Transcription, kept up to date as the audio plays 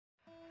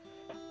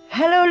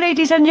Hello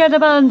ladies and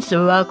gentlemen,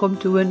 so welcome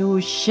to a new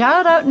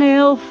shout out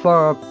nail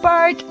for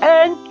Bart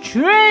and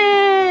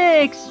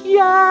Trix!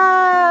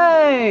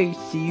 Yay!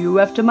 See you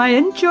after my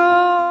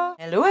intro!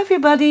 Hello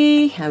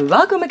everybody and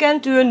welcome again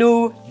to a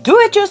new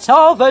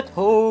do-it-yourself at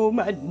home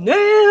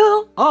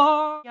nail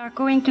art! We are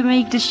going to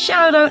make the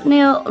shout out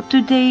nail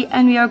today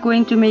and we are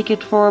going to make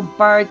it for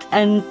Bart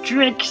and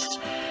Trix.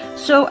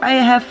 So I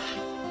have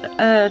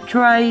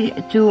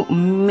tried to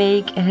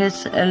make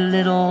his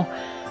little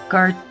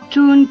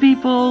cartoon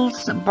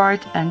peoples,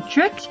 Bart and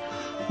Trix.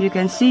 You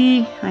can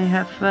see I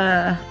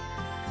have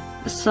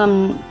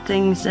some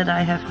things that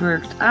I have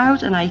worked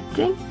out, and I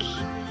think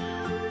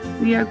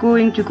we are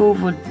going to go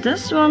for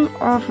this one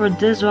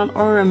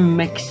or a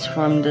mix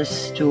from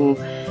this two,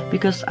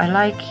 because I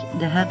like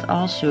the head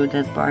also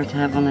that Bart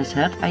have on his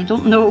head. I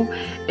don't know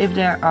if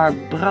they are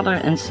brother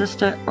and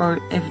sister or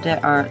if they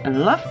are a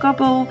love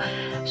couple,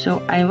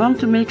 so I want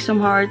to make some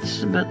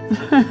hearts, but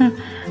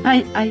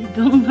I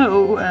don't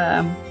know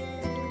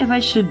if I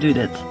should do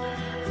that.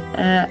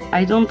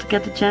 I don't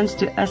get the chance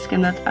to ask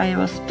him that. I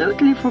was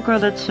totally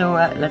forgot it, so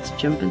let's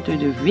jump into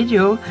the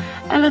video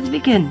and let's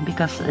begin,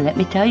 because let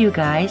me tell you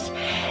guys,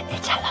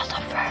 it's a lot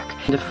of work.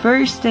 The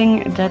first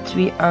thing that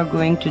we are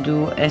going to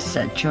do is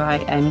try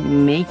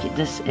and make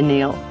this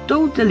nail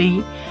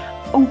totally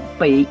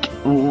opaque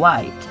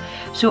white.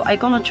 So I'm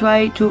gonna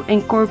try to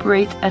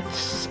incorporate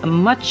as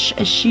much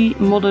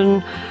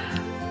shemodern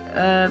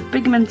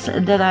pigments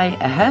that I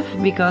have,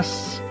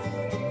 because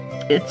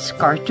it's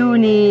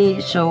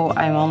cartoony, so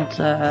I want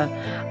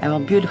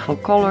beautiful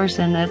colors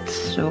in it.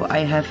 So I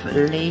have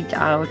laid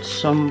out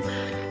some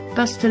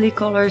pastel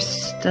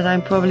colors that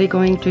I'm probably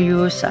going to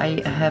use.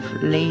 I have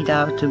laid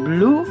out the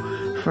blue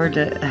for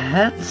the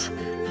head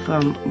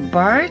from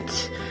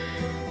Bart,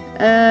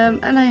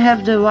 and I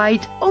have the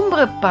white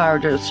ombre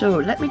powder. So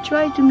let me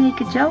try to make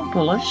a gel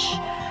polish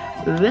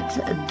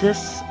with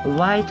this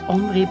white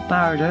ombre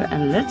powder,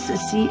 and let's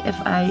see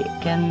if I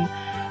can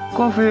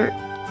cover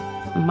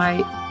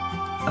my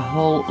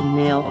whole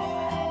nail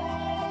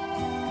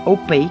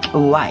opaque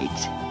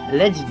white.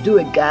 Let's do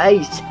it,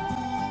 guys.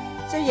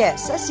 So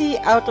yes, Sassy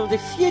out of the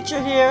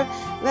future here.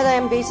 What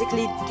I'm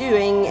basically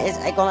doing is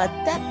I'm gonna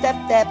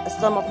tap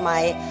some of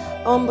my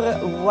ombre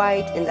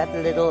white in that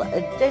little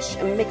dish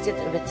and mix it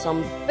with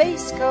some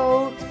base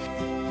coat.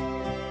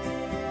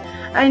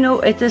 I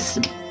know it is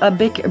a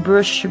big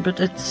brush,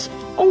 but it's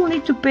only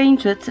to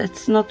paint it.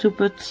 It's not to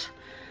put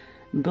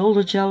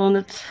boulder gel on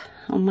it,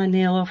 on my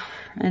nail off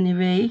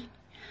anyway.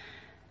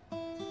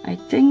 I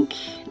think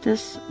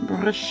this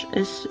brush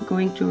is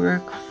going to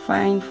work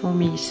fine for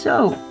me,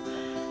 so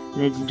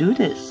let's do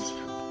this.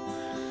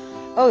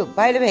 Oh,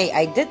 by the way,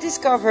 I did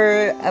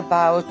discover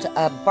about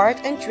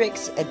Bart and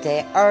Trix.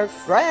 They are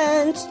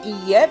friends.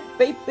 Yeah,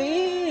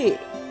 baby.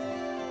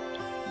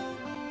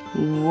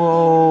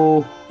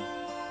 Whoa.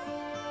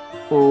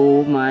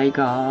 Oh my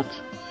god.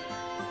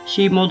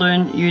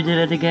 Shemodern, you did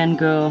it again,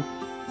 girl.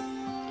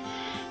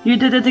 You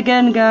did it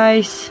again,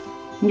 guys.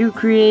 You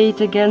create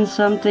again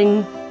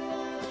something.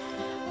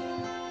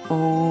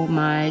 Oh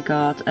my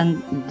god,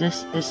 and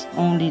this is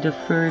only the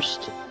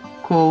first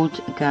coat,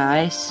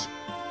 guys.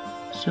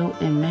 So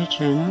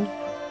imagine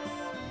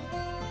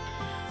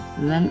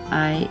when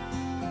I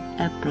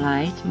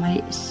applied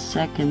my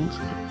second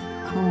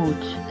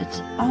coat,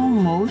 it's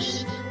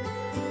almost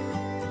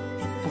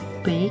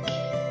opaque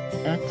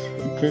at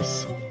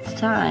this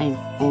time.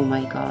 Oh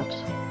my god.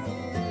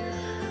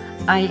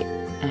 I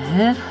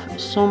have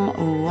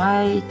some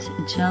white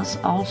gels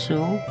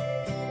also,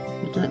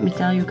 but let me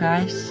tell you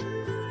guys,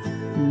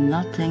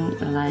 nothing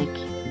like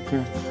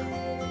that.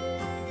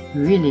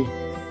 Really.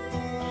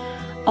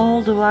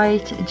 All the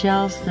white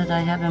gels that I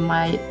have in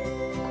my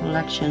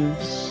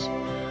collections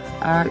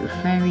are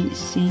very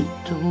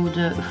see-through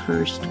the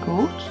first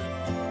coat.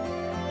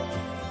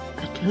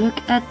 But look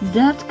at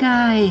that,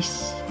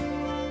 guys.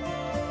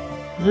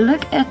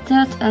 Look at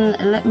that, and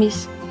let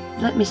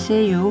me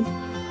say you,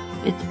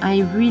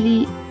 I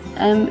really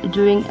am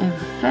doing a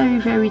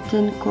very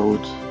thin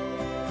coat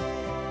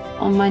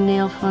on my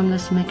nail from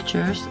this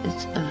mixtures.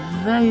 It's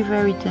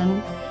very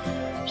thin,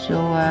 so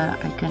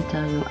I can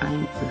tell you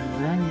I'm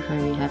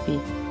very happy.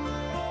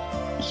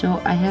 So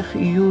I have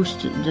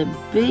used the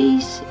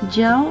base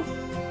gel.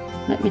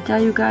 Let me tell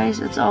you guys,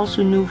 it's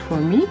also new for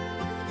me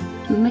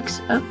to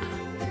mix up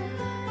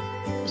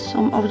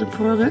some of the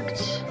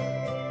products,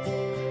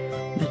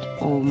 but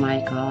oh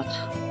my god,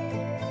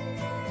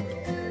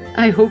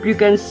 I hope you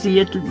can see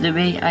it the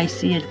way I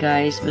see it,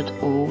 guys, but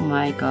oh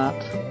my god,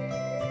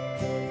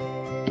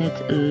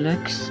 it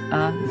looks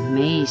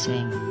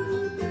amazing.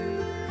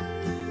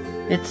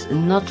 It's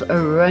not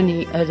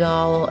runny at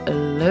all.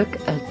 Look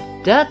at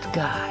that,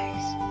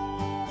 guys.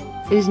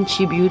 Isn't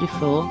she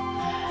beautiful?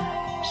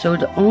 So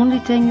the only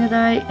thing that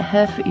I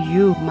have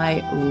used,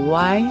 my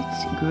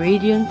white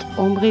gradient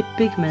ombre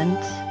pigment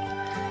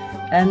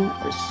and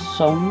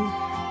some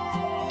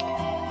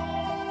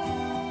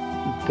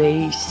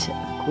base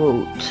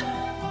coat.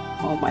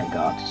 Oh my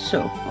god.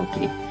 So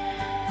okay,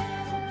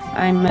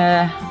 I'm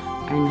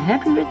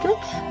happy with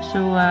it.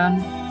 So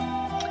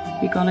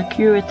We're gonna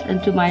cure it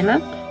into my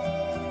lamp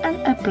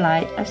and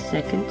apply a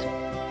second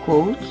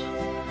coat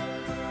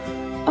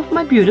of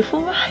my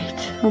beautiful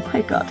white. Oh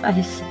my god,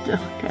 I still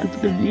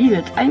can't believe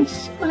it. I'm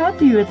so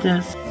happy with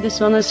this. This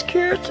one is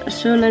cured,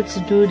 so let's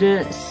do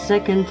the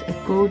second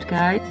coat,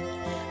 guys.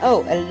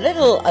 Oh, a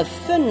little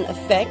fun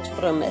fact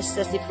from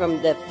Sassy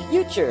from the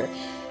future.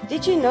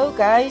 Did you know,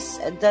 guys,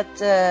 that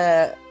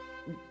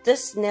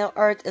this nail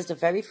art is the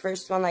very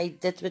first one I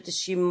did with the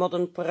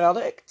shemodern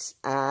product?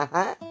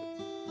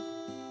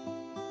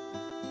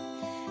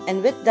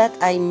 And with that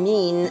I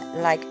mean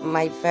like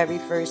my very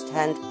first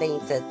hand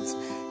painted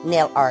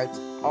nail art,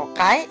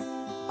 okay?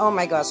 Oh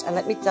my gosh, and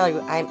let me tell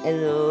you, I'm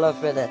in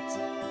love with it.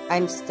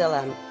 I'm still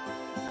am.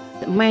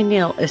 My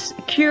nail is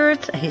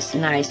cured, he's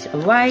nice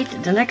white.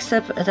 The next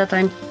step that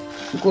I'm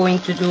going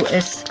to do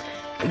is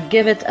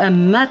give it a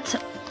matte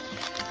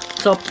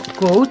top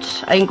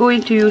coat. I'm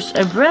going to use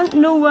a brand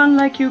new one,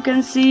 like you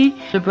can see.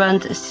 The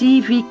brand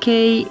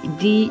CVKDR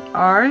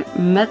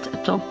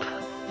matte top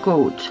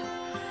coat.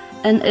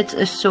 And it's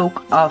a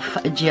soak off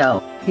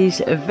gel. He's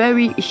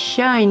very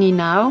shiny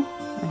now.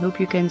 I hope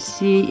you can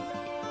see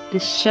the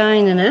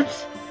shine in it.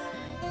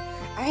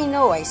 I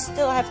know, I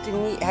still have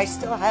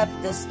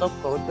this top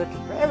coat, but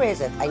where is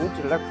it? I need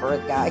to look for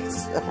it,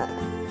 guys.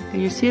 Can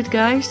you see it,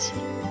 guys?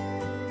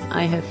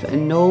 I have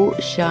no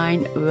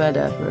shine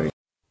whatever.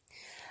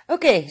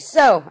 Okay,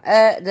 so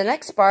the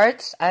next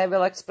part I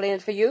will explain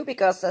it for you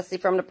because Sassy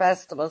from the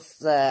past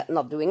was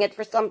not doing it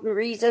for some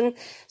reason.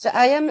 So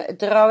I am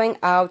drawing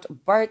out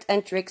Bart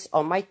and Trix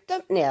on my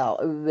thumbnail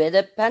with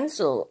a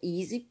pencil.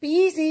 Easy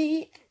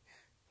peasy.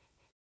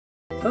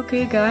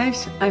 Okay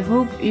guys, I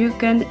hope you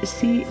can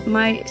see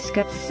my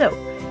sketch. So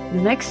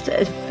the next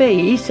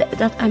phase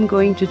that I'm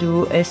going to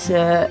do is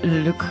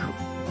look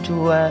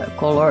to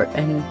color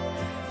in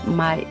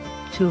my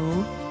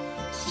two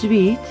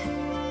sweet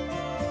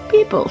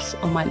peoples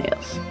on my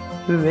nails.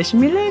 Wish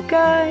me luck,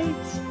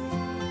 guys.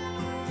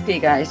 Okay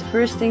guys, the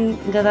first thing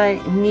that I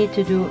need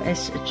to do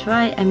is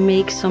try and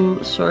make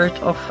some sort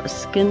of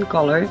skin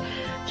color.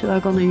 So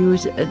I'm gonna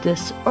use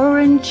this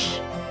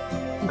orange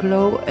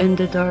glow in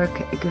the dark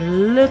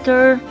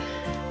glitter,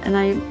 and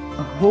I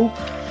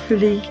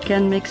hopefully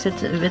can mix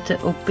it with the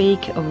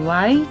opaque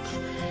white.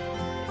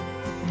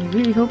 I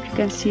really hope you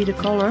can see the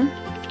color,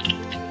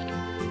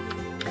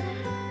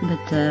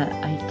 but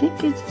I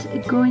think it's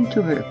going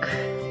to work.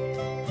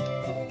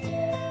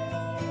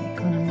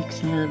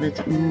 A little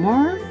bit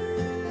more.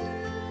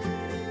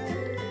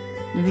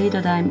 The way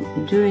that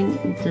I'm doing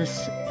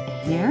this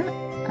here,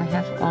 I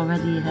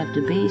already have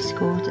the base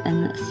coat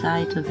and the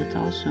side of it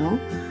also.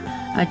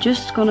 I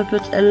just gonna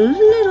put a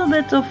little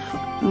bit of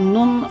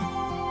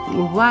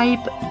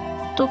non-wipe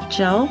top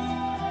gel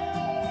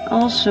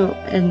also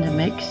in the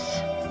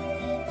mix.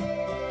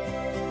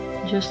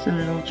 Just a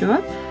little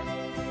drop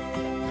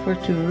for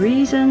two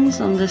reasons.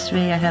 On this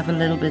way I have a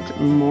little bit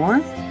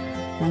more.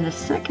 And the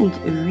second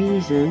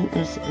reason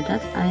is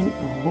that I'm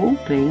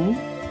hoping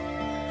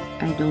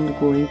I don't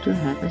going to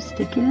have a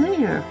sticky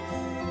layer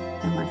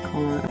in my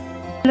color.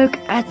 Look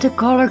at the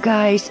color,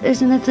 guys,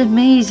 isn't it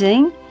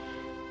amazing?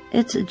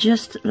 It's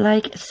just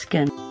like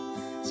skin.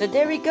 So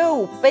there we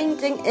go,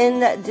 painting in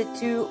the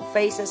two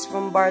faces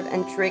from Bart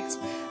and Trix.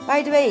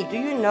 By the way, do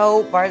you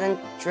know Bart and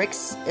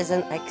Trix is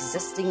an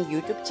existing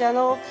YouTube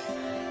channel?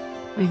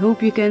 I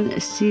hope you can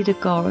see the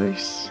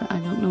colors. I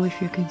don't know if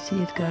you can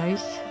see it,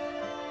 guys.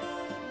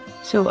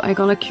 So I'm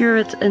gonna cure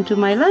it into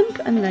my lamp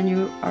and then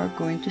you are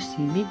going to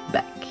see me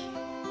back.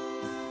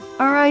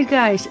 Alright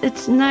guys,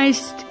 it's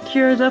nice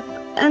cured up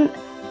and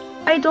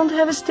I don't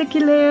have a sticky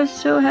layer,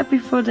 so happy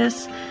for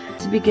this.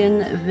 Let's begin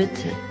with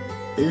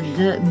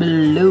the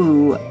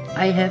blue.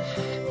 I have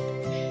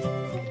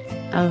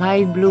a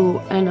light blue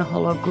and a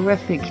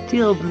holographic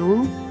teal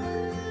blue.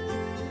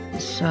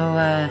 So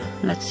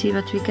let's see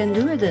what we can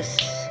do with this.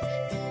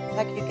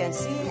 Like you can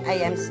see, I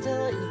am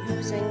still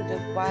using the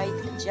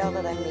white gel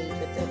that I made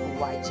with the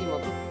white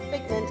shemodern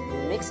pigment,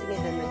 mixing it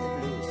in with the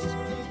blues.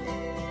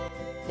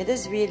 It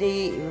is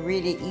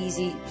really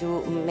easy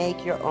to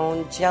make your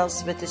own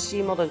gels with the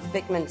shemodern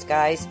pigments,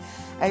 guys.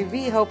 I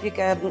really hope you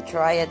can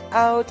try it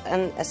out,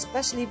 and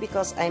especially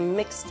because I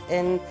mixed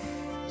in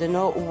the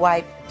no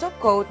wipe top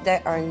coat,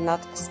 they are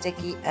not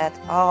sticky at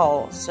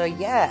all. So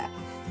yeah,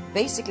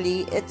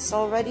 basically it's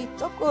already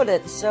top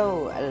coated,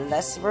 so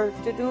less work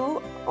to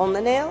do on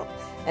the nail,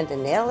 and the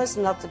nail is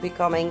not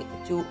becoming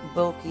too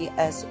bulky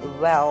as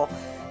well.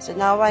 So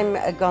now I'm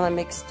gonna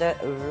mix the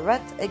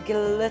red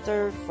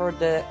glitter for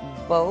the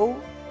bow.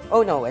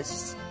 Oh no,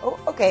 it's, oh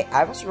okay,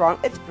 I was wrong,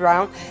 it's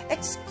brown.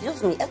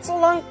 Excuse me, it's a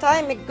long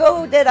time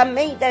ago that I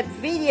made that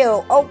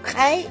video.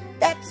 Okay,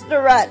 that's the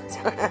red.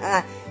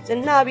 So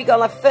now we're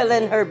gonna fill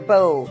in her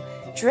bow.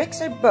 Trix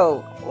her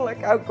bow.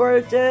 Look how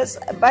gorgeous.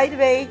 By the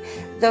way,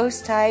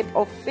 those type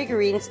of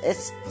figurines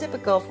is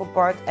typical for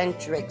Bart and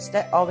Trix.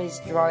 They always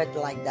draw it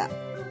like that.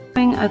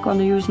 I'm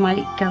gonna use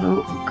my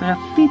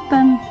calligraphy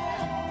pen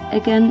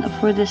again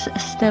for this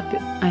step.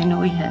 I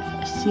know you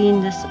have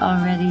seen this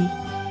already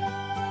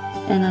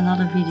in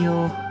another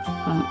video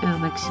from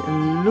Urbex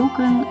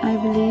Loken, I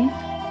believe.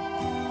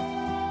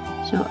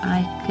 so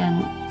I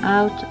can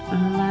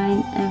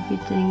outline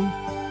everything.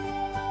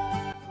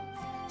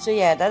 So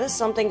yeah, that is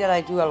something that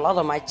I do a lot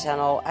on my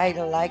channel. I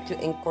like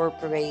to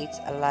incorporate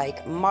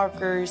like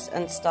markers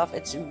and stuff.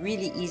 It's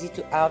really easy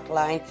to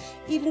outline,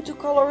 even to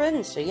color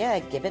in. So yeah,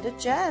 give it a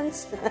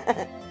chance.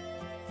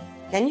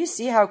 Can you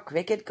see how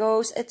quick it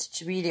goes?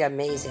 It's really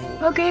amazing.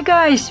 Okay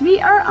guys, we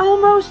are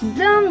almost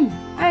done.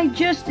 I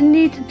just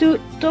need to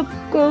top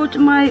coat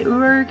my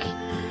work.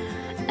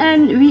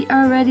 And we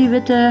are ready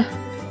with the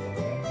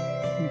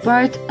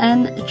Bart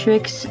and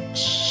Trix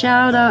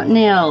shout out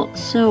nail.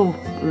 So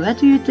what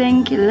do you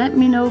think? Let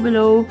me know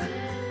below.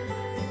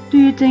 Do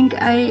you think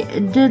I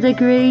did a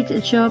great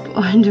job,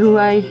 or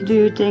do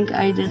you think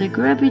I did a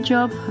crappy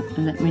job?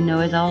 Let me know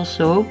it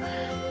also.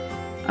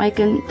 I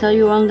can tell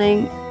you one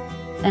thing,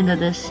 and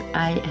that is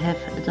I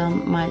have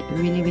done my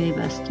really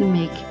best to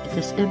make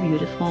this a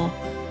beautiful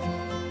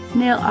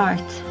nail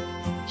art.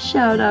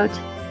 Shout out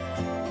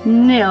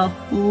nail.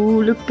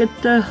 Ooh, look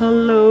at the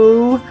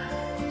hello.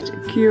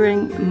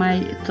 Securing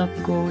my top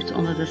coat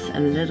under this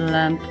little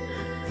lamp,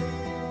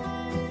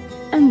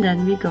 and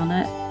then we're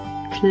gonna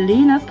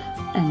clean up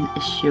and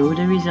show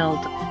the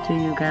result to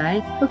you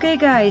guys. Okay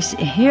guys,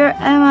 here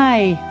am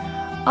I,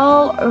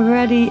 all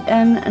ready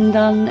and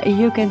done.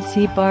 You can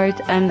see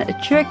Bart and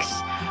Trix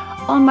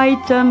on my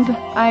thumb.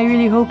 I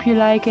really hope you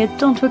like it.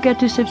 Don't forget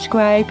to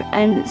subscribe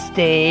and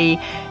stay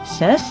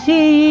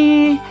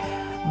sassy.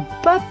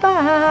 Bye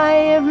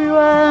bye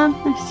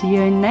everyone, see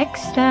you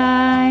next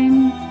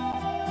time.